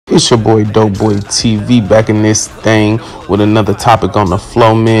It's your boy Dope Boy TV back in this thing with another topic on the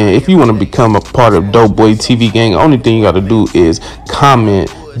flow, man. If you want to become a part of Dope Boy TV gang, only thing you got to do is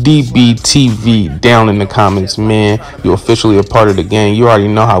comment DBTV down in the comments, man. You're officially a part of the gang. You already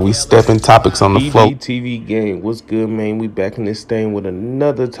know how we step in topics on the flow. DBTV gang, what's good, man? We back in this thing with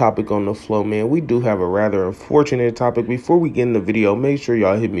another topic on the flow, man. We do have a rather unfortunate topic. Before we get in the video, make sure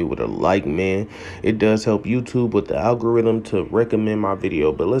y'all hit me with a like, man. It does help YouTube with the algorithm to recommend my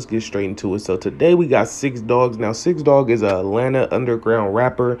video. But let's get straight into it. So today we got 6ix Now 6ix is an Atlanta underground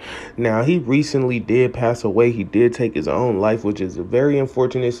rapper. Now he recently did pass away. He did take his own life, which is a very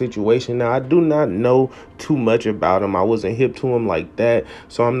unfortunate situation. Now I do not know too much about him. I wasn't hip to him like that,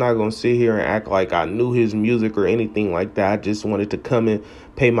 so I'm not gonna sit here and act like I knew his music or anything like that. I just wanted to come and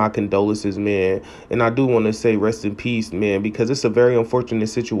pay my condolences, man. And I do want to say rest in peace, man, because it's a very unfortunate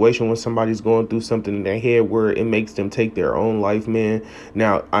situation when somebody's going through something in their head where it makes them take their own life, man.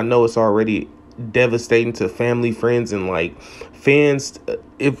 Now I know it's already devastating to family, friends, and like fans,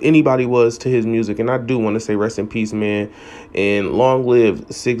 if anybody was, to his music. And I do want to say rest in peace, man, and long live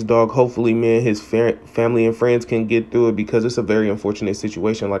 6ix. Hopefully, man, his family and friends can get through it, because it's a very unfortunate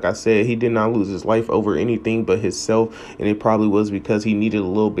situation. Like I said, he did not lose his life over anything but himself, and it probably was because he needed a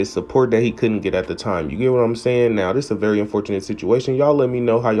little bit of support that he couldn't get at the time. You get what I'm saying? Now this is a very unfortunate situation. Y'all let me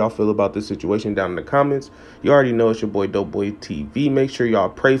know how y'all feel about this situation down in the comments. You already know it's your boy Dope Boy TV. Make sure y'all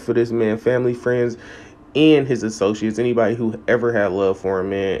pray for this man, family, friends, and his associates, anybody who ever had love for him,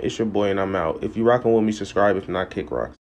 man. It's your boy, and I'm out. If you rocking with me, subscribe. If not, kick rocks.